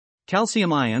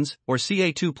Calcium ions, or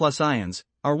Ca2+ ions,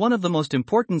 are one of the most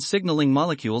important signaling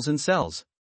molecules in cells.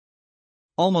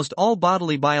 Almost all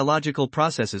bodily biological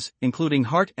processes, including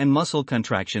heart and muscle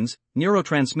contractions,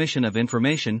 neurotransmission of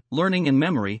information, learning and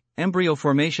memory, embryo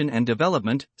formation and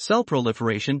development, cell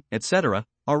proliferation, etc.,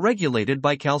 are regulated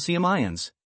by calcium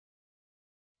ions.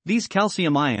 These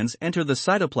calcium ions enter the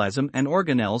cytoplasm and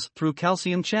organelles through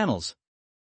calcium channels.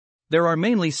 There are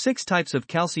mainly 6 types of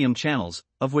calcium channels,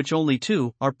 of which only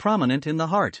 2 are prominent in the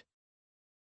heart.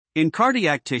 In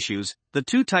cardiac tissues, the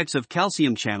 2 types of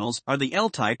calcium channels are the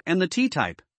L-type and the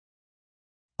T-type.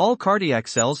 All cardiac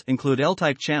cells include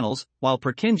L-type channels, while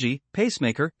Purkinje,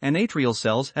 pacemaker, and atrial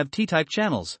cells have T-type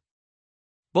channels.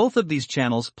 Both of these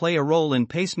channels play a role in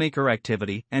pacemaker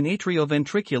activity and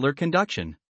atrioventricular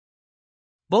conduction.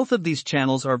 Both of these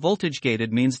channels are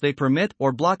voltage-gated, means they permit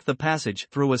or block the passage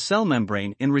through a cell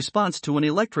membrane in response to an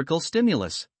electrical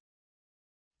stimulus.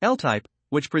 L-type,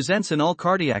 which presents in all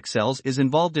cardiac cells, is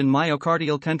involved in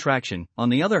myocardial contraction. On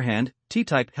the other hand,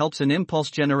 T-type helps in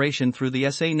impulse generation through the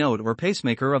SA node or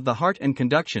pacemaker of the heart and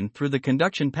conduction through the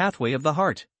conduction pathway of the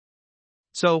heart.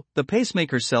 So, the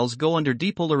pacemaker cells go under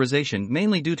depolarization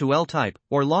mainly due to L-type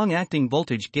or long-acting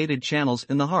voltage-gated channels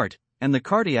in the heart, and the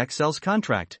cardiac cells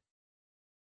contract.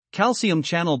 Calcium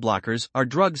channel blockers are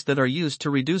drugs that are used to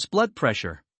reduce blood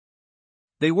pressure.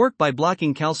 They work by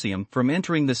blocking calcium from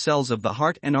entering the cells of the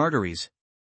heart and arteries.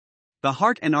 The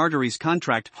heart and arteries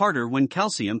contract harder when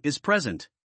calcium is present.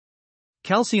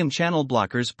 Calcium channel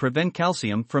blockers prevent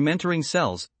calcium from entering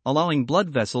cells, allowing blood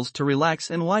vessels to relax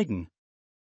and widen.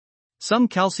 Some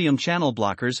calcium channel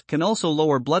blockers can also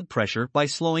lower blood pressure by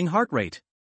slowing heart rate.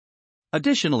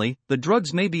 Additionally, the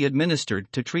drugs may be administered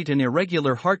to treat an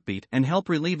irregular heartbeat and help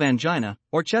relieve angina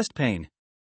or chest pain.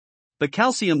 The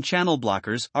calcium channel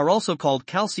blockers are also called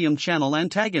calcium channel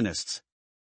antagonists.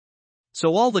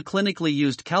 So all the clinically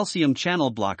used calcium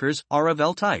channel blockers are of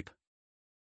L-type.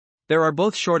 There are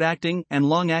both short-acting and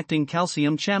long-acting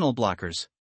calcium channel blockers.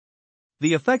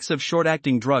 The effects of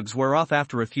short-acting drugs wear off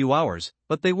after a few hours,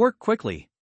 but they work quickly.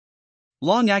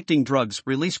 Long-acting drugs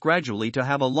release gradually to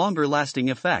have a longer-lasting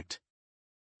effect.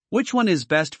 Which one is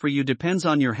best for you depends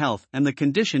on your health and the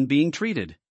condition being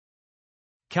treated.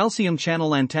 Calcium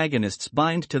channel antagonists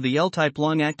bind to the L-type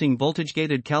long-acting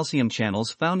voltage-gated calcium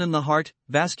channels found in the heart,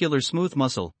 vascular smooth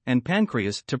muscle, and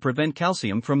pancreas to prevent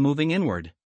calcium from moving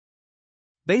inward.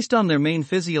 Based on their main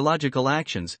physiological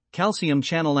actions, calcium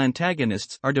channel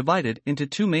antagonists are divided into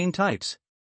 2 main types: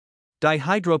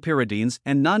 dihydropyridines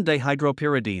and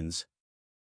non-dihydropyridines.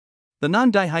 The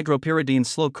non-dihydropyridines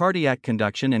slow cardiac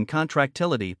conduction and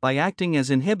contractility by acting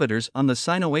as inhibitors on the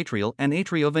sinoatrial and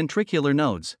atrioventricular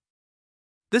nodes.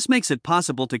 This makes it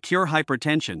possible to cure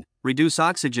hypertension, reduce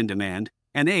oxygen demand,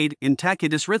 and aid in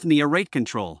tachydysrhythmia rate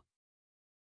control.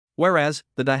 Whereas,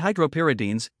 the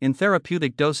dihydropyridines, in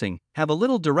therapeutic dosing, have a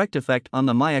little direct effect on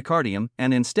the myocardium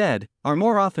and instead, are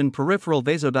more often peripheral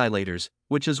vasodilators,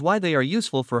 which is why they are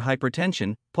useful for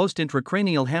hypertension,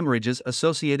 post-intracranial hemorrhages,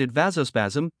 associated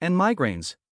vasospasm, and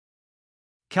migraines.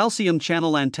 Calcium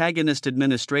channel antagonist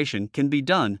administration can be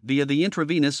done via the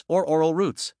intravenous or oral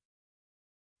routes.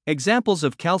 Examples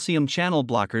of calcium channel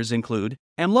blockers include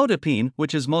amlodipine,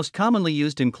 which is most commonly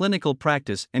used in clinical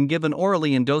practice and given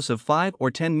orally in dose of 5 or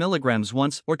 10 mg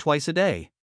once or twice a day.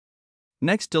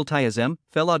 Next, diltiazem,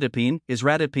 felodipine,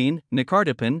 isradipine,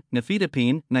 nicardipine,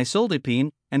 nifedipine, nisoldipine,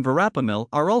 and verapamil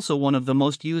are also one of the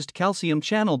most used calcium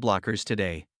channel blockers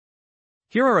today.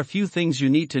 Here are a few things you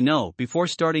need to know before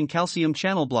starting calcium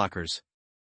channel blockers.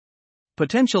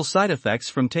 Potential side effects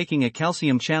from taking a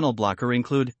calcium channel blocker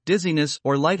include dizziness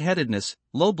or lightheadedness,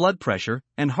 low blood pressure,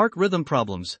 and heart rhythm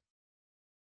problems.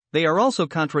 They are also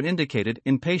contraindicated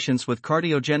in patients with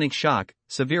cardiogenic shock,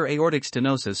 severe aortic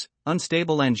stenosis,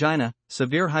 unstable angina,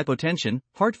 severe hypotension,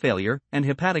 heart failure, and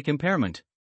hepatic impairment.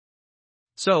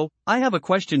 So, I have a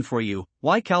question for you: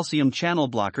 why calcium channel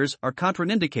blockers are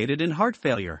contraindicated in heart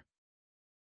failure?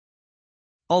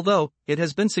 Although, it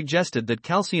has been suggested that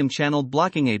calcium channel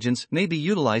blocking agents may be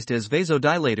utilized as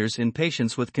vasodilators in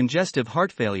patients with congestive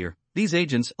heart failure, these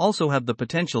agents also have the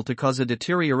potential to cause a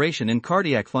deterioration in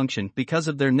cardiac function because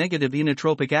of their negative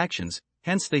inotropic actions,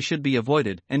 hence they should be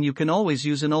avoided, and you can always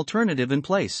use an alternative in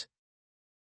place.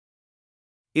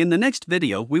 In the next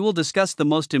video, we will discuss the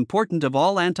most important of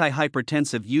all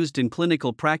antihypertensive used in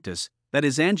clinical practice, that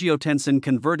is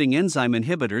angiotensin-converting enzyme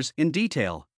inhibitors, in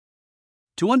detail.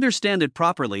 To understand it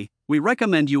properly, we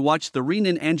recommend you watch the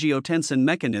renin-angiotensin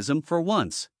mechanism for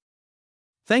once.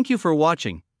 Thank you for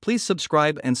watching. Please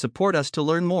subscribe and support us to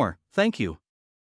learn more. Thank you.